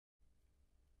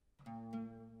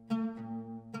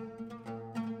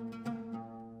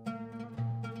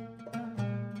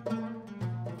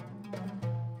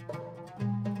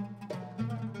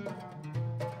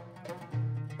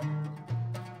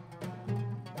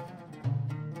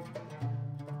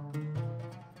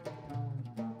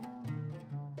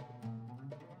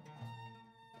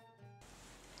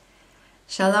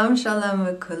Shalom, shalom,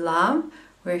 ukulam.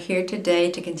 We're here today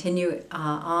to continue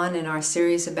on in our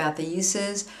series about the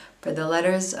uses for the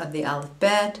letters of the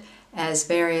alphabet as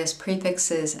various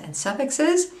prefixes and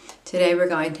suffixes. Today we're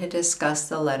going to discuss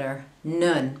the letter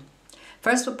nun.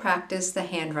 First we'll practice the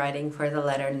handwriting for the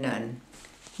letter nun.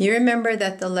 You remember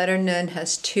that the letter nun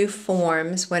has two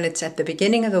forms when it's at the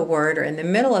beginning of the word or in the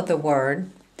middle of the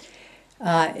word.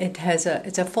 It's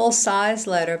a full-size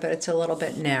letter, but it's a little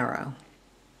bit narrow.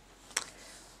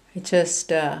 It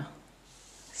just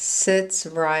sits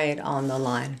right on the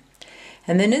line.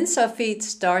 And the nun sofit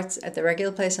starts at the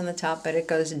regular place on the top, but it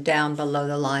goes down below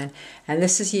the line. And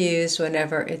this is used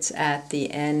whenever it's at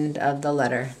the end of the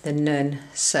letter, the nun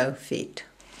sofit.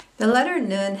 The letter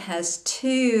nun has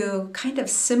two kind of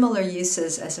similar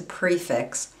uses as a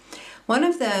prefix. One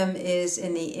of them is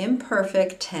in the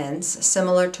imperfect tense,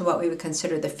 similar to what we would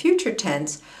consider the future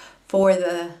tense for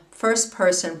the first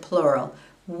person plural.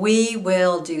 We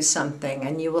will do something,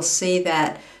 and you will see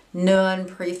that nun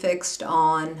prefixed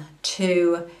on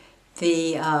to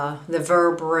the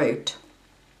verb root.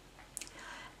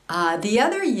 The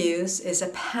other use is a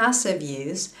passive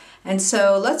use, and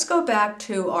so let's go back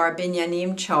to our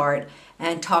binyanim chart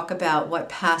and talk about what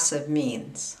passive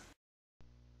means.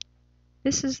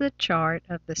 This is the chart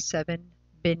of the 7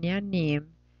 binyanim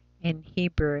in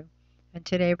Hebrew, and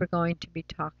today we're going to be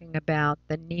talking about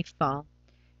the nifal.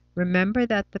 Remember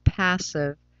that the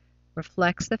passive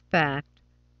reflects the fact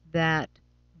that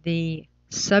the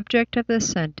subject of the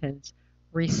sentence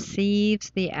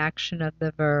receives the action of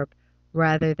the verb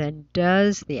rather than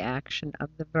does the action of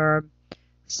the verb.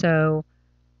 So,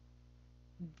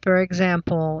 for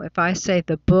example, if I say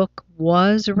the book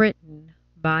was written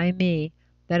by me,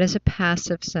 that is a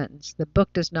passive sentence. The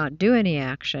book does not do any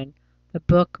action. The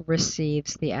book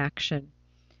receives the action.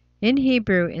 In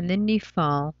Hebrew, in the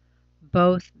nifal,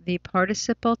 both the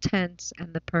participle tense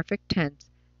and the perfect tense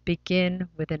begin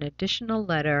with an additional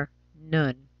letter,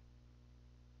 nun.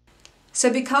 So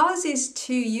because these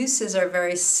two uses are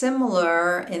very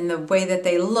similar in the way that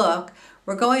they look,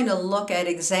 we're going to look at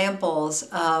examples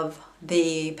of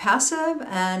the passive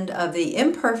and of the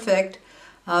imperfect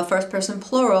first person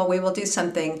plural. We will do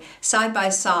something side by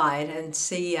side and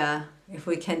see if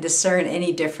we can discern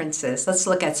any differences. Let's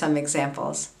look at some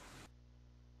examples.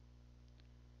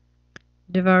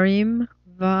 Devarim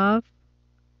Vav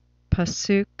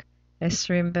Pasuk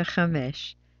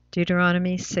 25,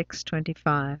 Deuteronomy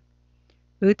 6:25.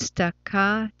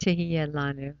 Utzdaka tehiyeh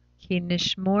lanu, ki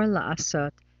nishmor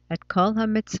la'asot et kol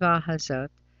hamitzvah hazot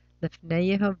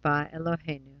lifnei Yehovah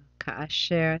Eloheinu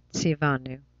ka'asher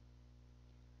tzivanu.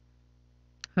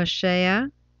 Hosea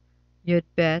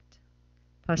Yudbet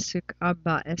Pasuk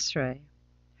 14,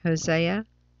 Hosea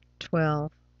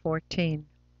 12:14.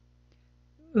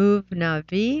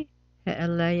 Uvnavi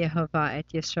he'ele Yehovah et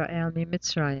Yisrael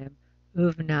miMitzrayim,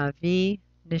 Uvnavi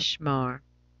nishmar.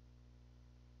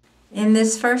 In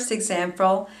this first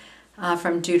example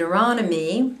from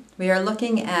Deuteronomy, we are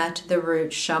looking at the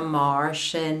root shamar,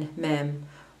 shin, mem,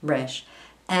 resh,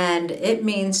 and it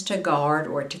means to guard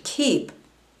or to keep.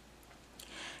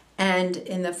 And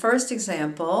in the first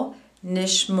example,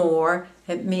 nishmor,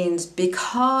 it means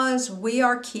because we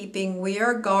are keeping, we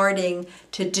are guarding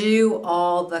to do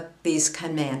all these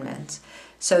commandments.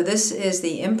 So this is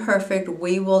the imperfect,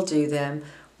 we will do them,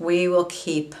 we will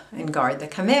keep and guard the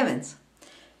commandments.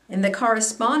 In the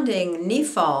corresponding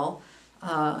nifal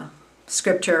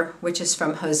scripture, which is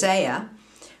from Hosea,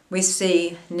 we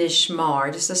see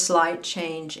nishmar, just a slight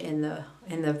change in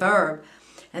the verb.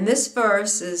 And this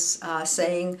verse is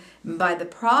saying, by the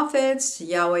prophets,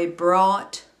 Yahweh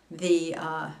brought the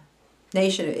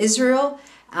nation of Israel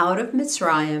out of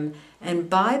Mitzrayim, and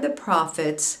by the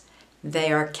prophets,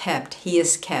 they are kept. He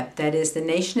is kept. That is, the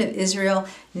nation of Israel,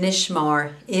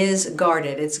 nishmar, is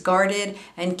guarded. It's guarded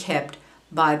and kept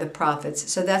by the prophets.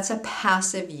 So that's a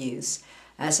passive use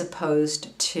as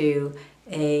opposed to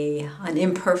an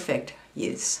imperfect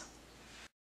use.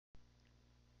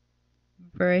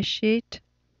 Bereshit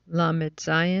Lamed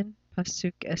Zayin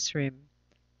Pasuk Esrim,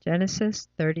 Genesis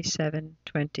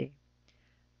 37:20.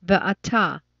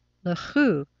 Va'ata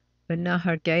lechu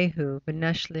v'nahargehu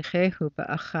v'nashlichehu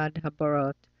ba'achad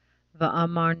haborot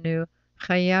va'amarnu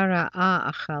chaya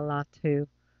ra'a achalatu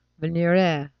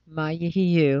v'nireh ma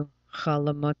yihiyu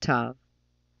chalamotav.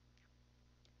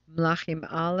 Mlachim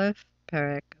Aleph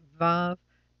Perek Vav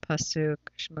Pasuk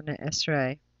Shmona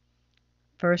Esrei,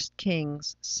 1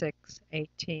 Kings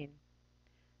 6:18.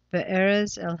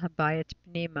 Ve'erez el habayit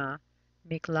pnima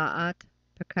miklaat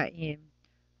pekaim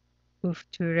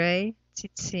ufturei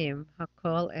tzitzim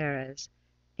hakol erez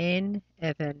en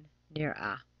even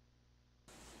nir'ah.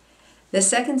 The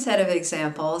second set of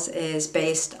examples is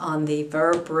based on the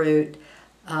verb root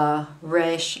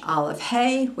resh aleph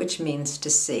hey, which means to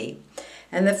see.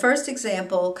 And the first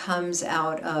example comes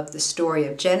out of the story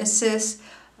of Genesis,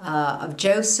 of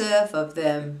Joseph, of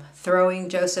them throwing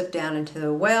Joseph down into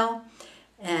the well.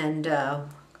 And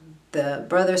the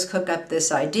brothers cook up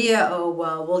this idea, oh,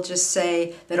 well, we'll just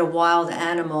say that a wild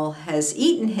animal has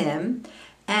eaten him.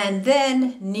 And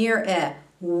then near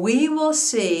we will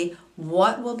see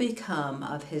what will become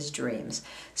of his dreams.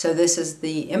 So this is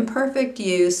the imperfect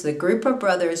use, the group of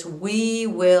brothers, we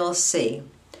will see.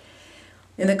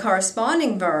 In the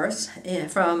corresponding verse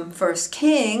from 1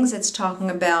 Kings, it's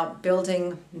talking about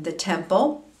building the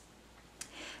temple.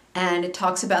 And it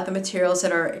talks about the materials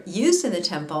that are used in the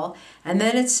temple. And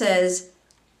then it says,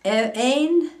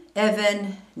 Ein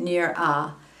even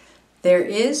nir'ah. There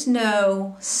is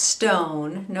no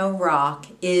stone, no rock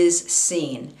is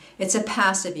seen. It's a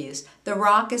passive use. The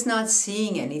rock is not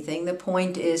seeing anything. The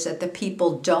point is that the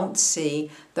people don't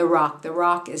see the rock. The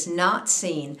rock is not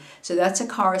seen. So that's a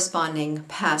corresponding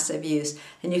passive use.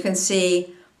 And you can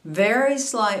see very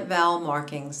slight vowel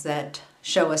markings that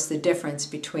show us the difference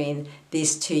between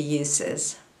these two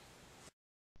uses.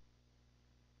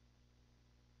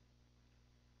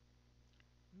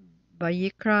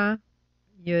 Vayikra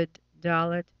Yud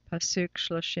Dalet Pasuk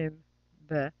Shloshim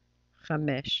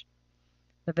V'Chamesh.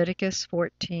 Leviticus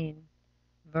 14,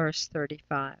 verse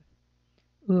 35.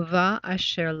 Uva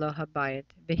asher lo habayit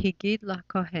v'higid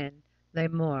lakohen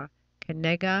lemor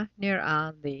kenega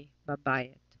nir'a li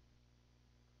babayit.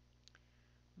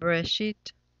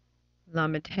 Bereshit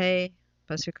Lamed Hey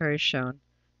Pasuk Harishon.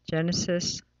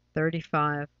 Genesis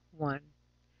 35:1.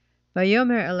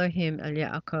 Vayomer Elohim el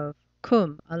Yaakov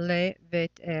kum ale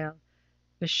vet el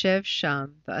v'shev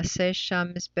sham v'aseh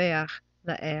sham mizbeach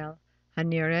la'el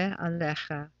hanireh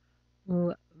alecha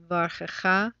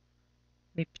uvarchecha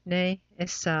mipnei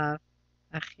Esav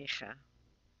achicha.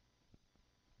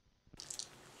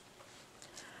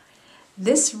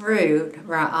 This root,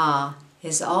 ra'ah,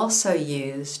 is also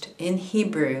used in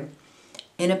Hebrew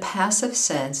in a passive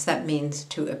sense. That means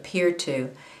to appear to.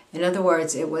 In other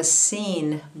words, it was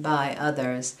seen by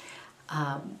others.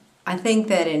 I think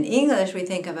that in English we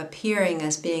think of appearing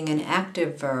as being an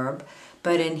active verb,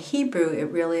 but in Hebrew it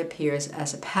really appears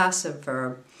as a passive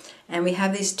verb. And we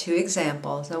have these two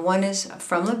examples. The one is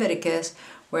from Leviticus,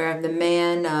 where the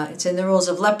man, it's in the rules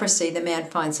of leprosy, the man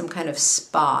finds some kind of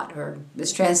spot, or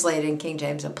it's translated in King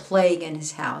James, a plague in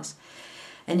his house.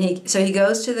 And so he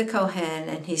goes to the Kohen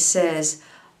and he says,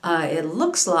 it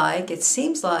looks like, it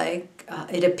seems like,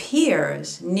 it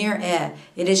appears near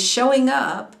it is showing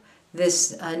up,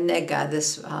 this nega,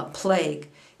 this plague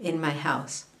in my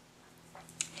house.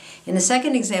 In the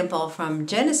second example from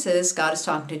Genesis, God is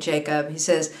talking to Jacob. He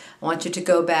says, I want you to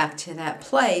go back to that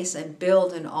place and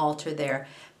build an altar there.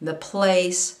 The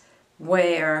place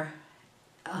where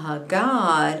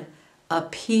God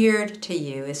appeared to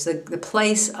you. It's the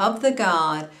place of the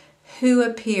God who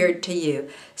appeared to you.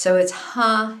 So it's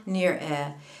ha near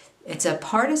It's a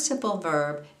participle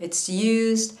verb. It's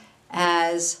used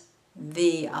as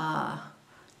as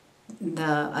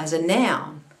a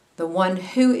noun, the one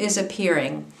who is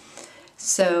appearing.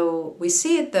 So we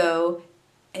see it though,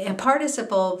 a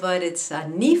participle, but it's a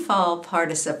nifal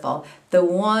participle, the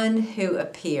one who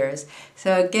appears.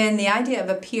 So again, the idea of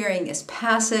appearing is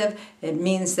passive. It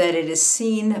means that it is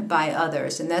seen by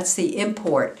others, and that's the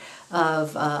import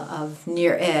of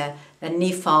nir'eh, the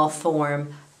nifal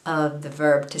form of the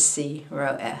verb to see,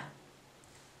 ro'eh.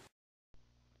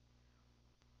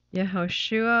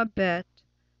 Yehoshua bet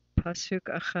Pasuk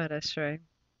Achad Esrei.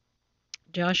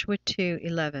 Joshua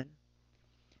 2:11.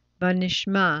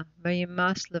 Vanishma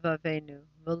vayimas levavenu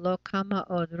v'lo kama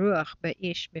od ruach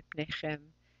ba'ish mipnechem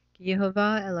ki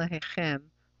Yehovah Elohechem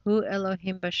hu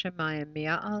Elohim b'shamayim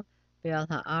mi'al ve'al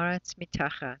ha'aretz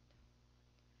mitachat.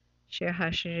 Shir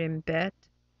Hashirim bet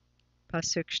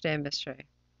Pasuk 12.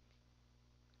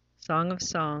 Song of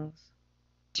Songs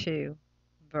 2,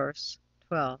 verse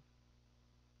 12.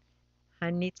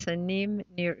 Hanitzanim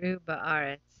nir'u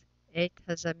ba'aretz et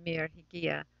hazamir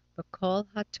higia v'kol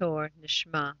hator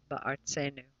nishma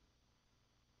ba'artzenu.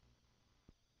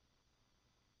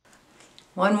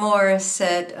 One more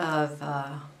set of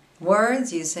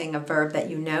words using a verb that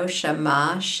you know,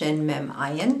 shama, shin, mem,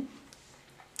 ayin.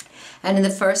 And in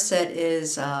the first set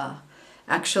is,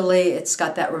 actually, it's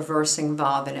got that reversing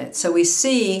vav in it. So we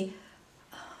see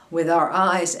with our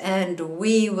eyes, and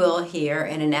we will hear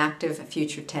in an active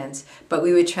future tense, but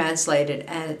we would translate it,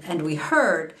 and we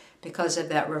heard because of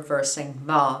that reversing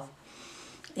vav.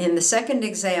 In the second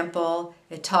example,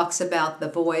 it talks about the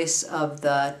voice of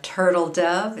the turtle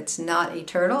dove. It's not a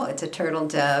turtle, it's a turtle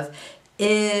dove,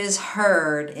 is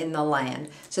heard in the land.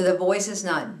 So the voice is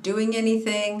not doing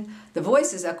anything. The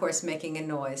voice is, of course, making a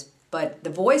noise, but the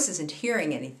voice isn't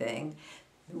hearing anything.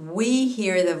 We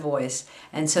hear the voice,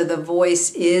 and so the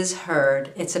voice is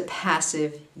heard. It's a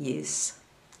passive use.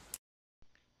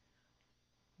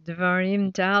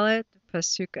 Devarim Dalet,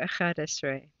 Pasuk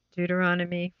 11,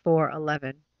 Deuteronomy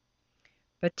 4:11.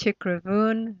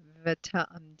 V'tikrevun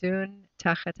v'ta'amdun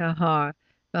tachat hahar,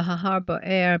 v'hahar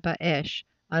bo'er ba'esh,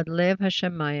 ad lev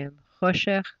hashamayim,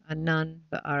 choshech, anan,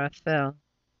 v'arafel.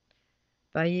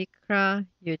 Vayikra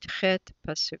Yudchet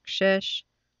Pasuk 6,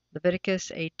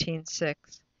 Leviticus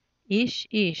 18:6.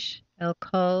 Ish el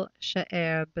kol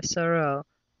she'er b'saro,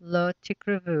 lo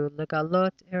tikrevu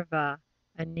legalot irva,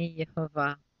 ani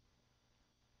Yehovah.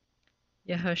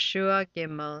 Yehoshua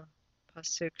Gimel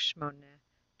Pasuk 8,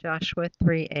 Joshua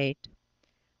 3:8.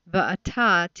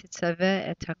 Va'ata titzaveh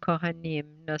et hakohanim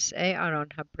nosei Aron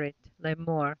habrit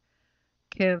lemor,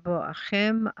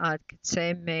 kevo'achem ad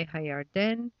k'tzei mei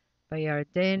hayarden,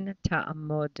 Bayarden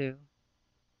ta'amodu.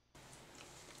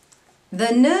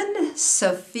 The nun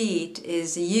sofit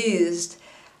is used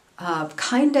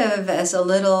kind of as a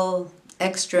little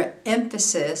extra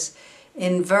emphasis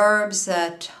in verbs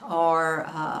that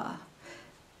are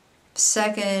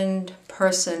second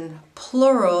person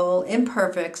plural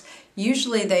imperfects.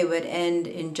 Usually they would end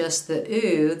in just the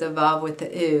u, the vav with the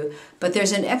u, but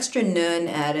there's an extra nun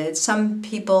added. Some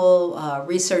people,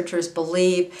 researchers,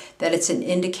 believe that it's an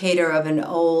indicator of an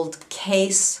old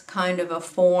case kind of a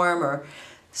form, or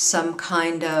some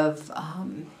kind of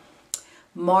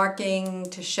marking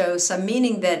to show some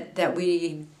meaning that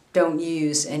we don't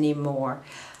use anymore.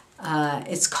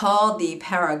 It's called the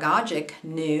paragogic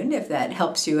nun, if that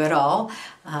helps you at all,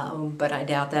 but I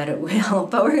doubt that it will.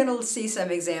 But we're going to see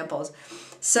some examples.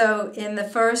 So in the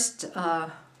first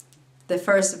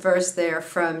verse there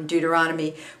from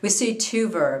Deuteronomy, we see two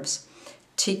verbs,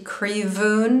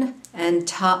 tikrivun and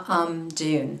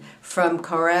ta'amdun, from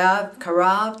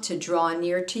karav, to draw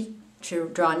near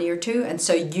to, and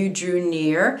so you drew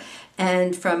near,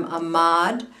 and from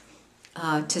amad,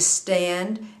 to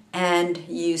stand, and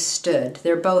you stood.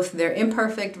 They're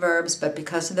imperfect verbs, but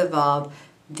because of the vav,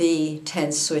 the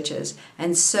tense switches.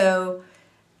 And so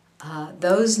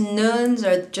those nuns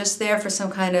are just there for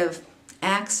some kind of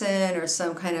accent or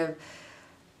some kind of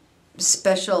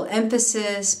special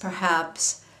emphasis,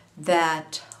 perhaps,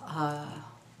 that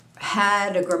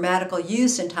had a grammatical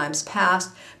use in times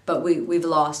past, but we've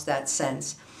lost that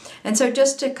sense. And so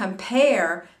just to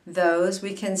compare those,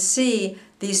 we can see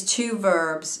these two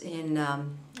verbs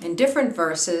in different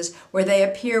verses where they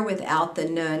appear without the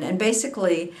nun, and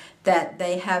basically that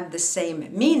they have the same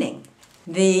meaning.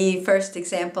 The first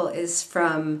example is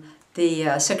from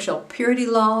the sexual purity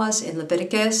laws in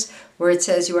Leviticus, where it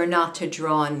says you are not to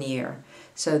draw near.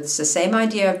 So it's the same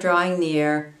idea of drawing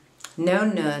near, no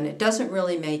nun. It doesn't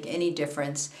really make any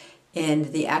difference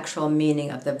in the actual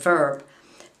meaning of the verb.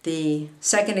 The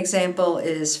second example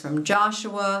is from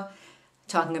Joshua,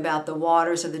 talking about the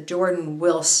waters of the Jordan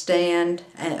will stand,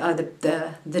 and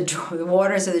the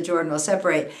waters of the Jordan will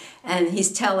separate, and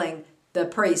he's telling the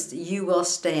priest, you will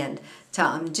stand.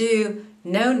 Ta'amdu,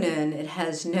 no nun, it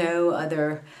has no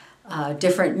other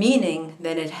different meaning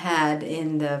than it had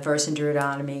in the verse in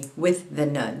Deuteronomy with the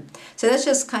nun. So that's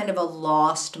just kind of a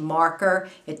lost marker.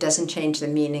 It doesn't change the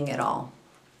meaning at all.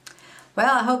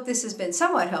 Well, I hope this has been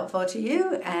somewhat helpful to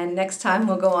you, and next time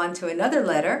we'll go on to another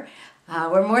letter.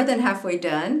 We're more than halfway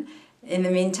done. In the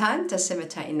meantime, tasim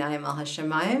et ha'inayim al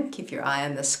hashamayim, keep your eye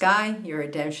on the sky, your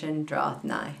redemption draweth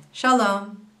nigh.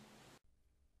 Shalom.